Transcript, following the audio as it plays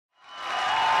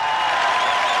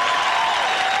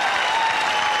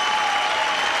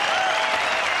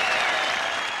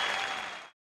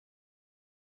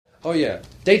Oh, yeah.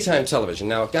 Daytime television.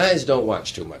 Now, guys don't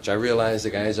watch too much. I realize the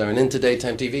guys aren't into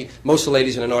daytime TV. Most of the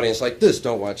ladies in an audience like this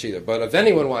don't watch either. But if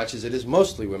anyone watches, it is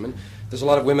mostly women. There's a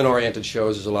lot of women-oriented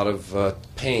shows. There's a lot of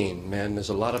pain, man. There's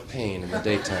a lot of pain in the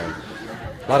daytime.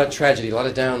 A lot of tragedy, a lot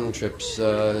of down trips.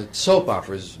 Soap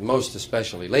operas, most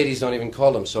especially. Ladies don't even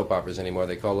call them soap operas anymore.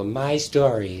 They call them My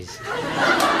Stories.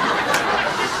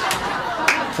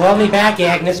 Call me back,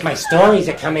 Agnes. My stories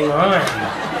are coming on.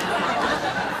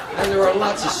 And there are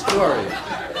lots of stories.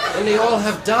 And they all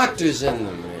have doctors in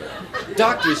them.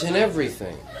 Doctors in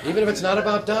everything. Even if it's not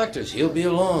about doctors, he'll be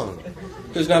along.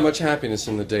 There's not much happiness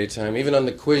in the daytime, even on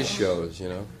the quiz shows, you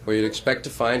know, where you'd expect to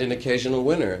find an occasional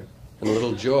winner and a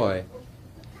little joy.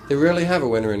 They rarely have a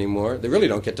winner anymore. They really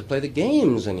don't get to play the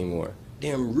games anymore.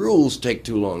 Damn rules take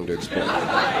too long to explain.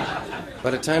 By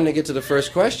the time they get to the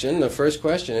first question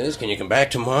is, can you come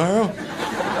back tomorrow?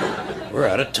 We're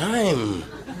out of time.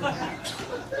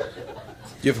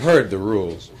 You've heard the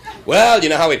rules. Well, you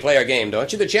know how we play our game,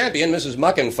 don't you? The champion, Mrs.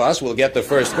 Muckenfuss, will get the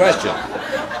first question.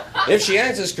 If she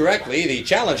answers correctly, the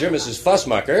challenger, Mrs.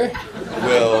 Fussmucker,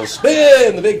 will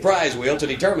spin the big prize wheel to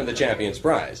determine the champion's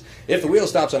prize. If the wheel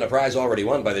stops on a prize already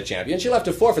won by the champion, she'll have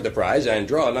to forfeit the prize and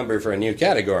draw a number for a new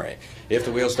category. If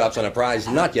the wheel stops on a prize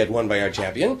not yet won by our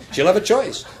champion, she'll have a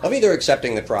choice of either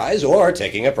accepting the prize or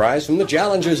taking a prize from the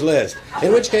challenger's list,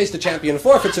 in which case the champion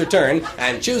forfeits her turn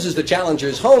and chooses the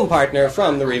challenger's home partner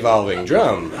from the revolving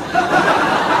drum.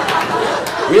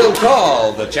 We'll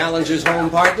call the challenger's home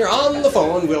partner on the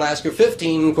phone. We'll ask her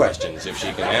 15 questions. If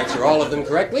she can answer all of them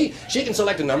correctly, she can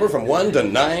select a number from 1 to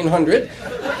 900.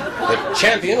 The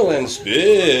champion will then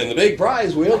spin the big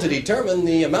prize wheel to determine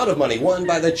the amount of money won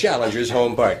by the challenger's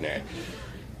home partner.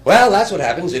 Well, that's what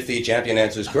happens if the champion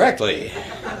answers correctly.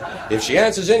 If she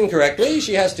answers incorrectly,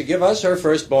 she has to give us her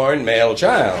firstborn male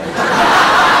child.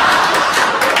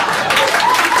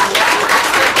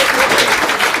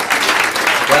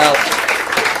 Well,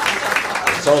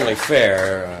 it's only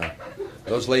fair.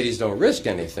 Those ladies don't risk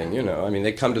anything, you know. I mean,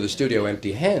 they come to the studio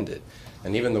empty-handed.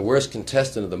 And even the worst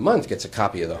contestant of the month gets a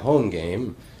copy of the home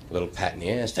game. A little pat in the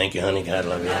ass. Thank you, honey. God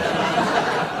love you.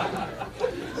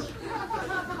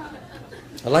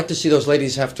 I'd like to see those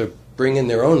ladies have to bring in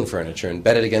their own furniture and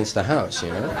bet it against the house, you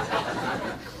know.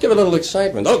 Give a little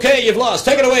excitement. Okay, you've lost.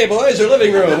 Take it away, boys. Her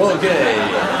living room. Okay.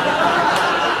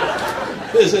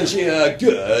 Isn't she a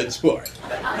good sport?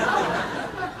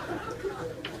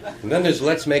 And then there's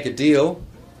Let's Make a Deal,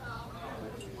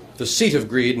 the seat of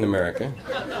greed in America.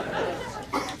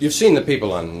 You've seen the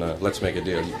people on Let's Make a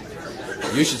Deal.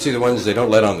 You should see the ones they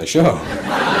don't let on the show.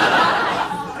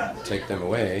 Take them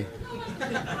away.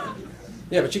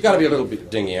 Yeah, but you got to be a little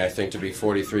bit dingy, I think, to be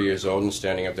 43 years old and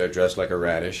standing up there dressed like a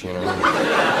radish, you know.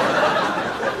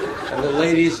 And the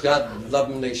ladies, God love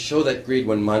them, they show that greed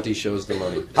when Monty shows the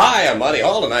money. Hi, I'm Monty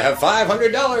Hall, and I have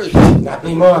 $500. Not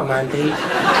anymore, Monty.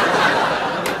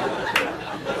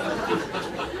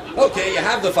 Okay, you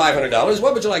have the $500.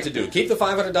 What would you like to do? Keep the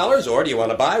 $500, or do you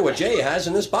want to buy what Jay has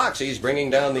in this box he's bringing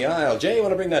down the aisle? Jay, you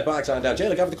want to bring that box on down? Jay,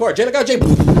 look out for the cord. Jay, look out, Jay.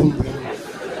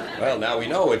 Well, now we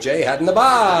know what Jay had in the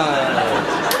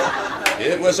box.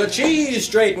 It was a cheese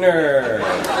straightener.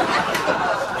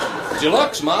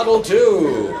 Deluxe Model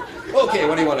 2. Okay,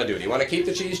 what do you want to do? Do you want to keep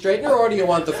the cheese straightener, or do you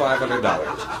want the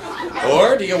 $500?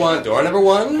 Or do you want door number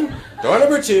 1, door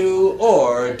number 2,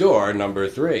 or door number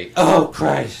 3? Oh,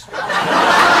 Christ.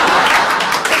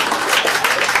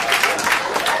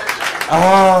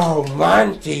 Oh,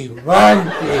 Monty.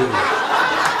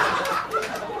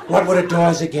 What were the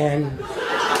doors again?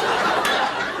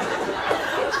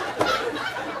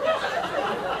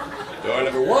 Door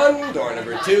number 1, door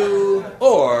number 2,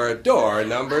 or door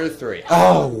number 3.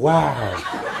 Oh, wow.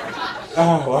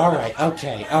 Oh, all right,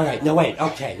 okay, all right. No, wait,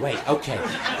 okay, wait, okay.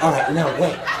 All right, no,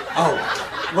 wait. Oh,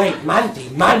 wait, Monty.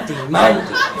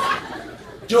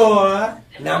 Door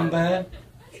number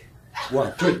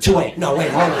 1, 3, 2, 8. No,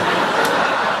 wait, hold on.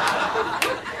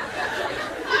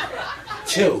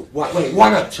 2. What? Wait,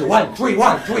 1 or 2? 1, 3,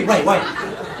 1, 3. Wait.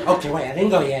 Okay, wait, I didn't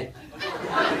go yet.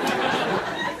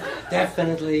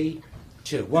 Definitely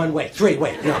 2. 1, wait. 3,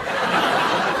 wait. No.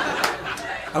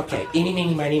 Okay, eeny,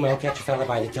 meeny, miny, moe, catch a fella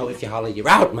by the toe. If you holler, you're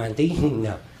out, Monty.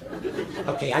 No.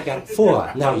 Okay, I got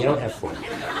 4. No, you don't have 4.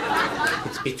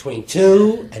 It's between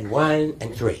 2 and 1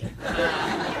 and 3.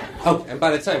 Oh, and by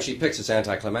the time she picks, it's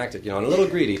anticlimactic, you know, and a little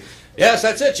greedy. Yes,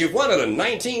 that's it. You've won it, a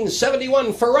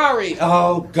 1971 Ferrari.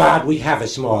 Oh, God, we have a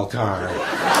small car.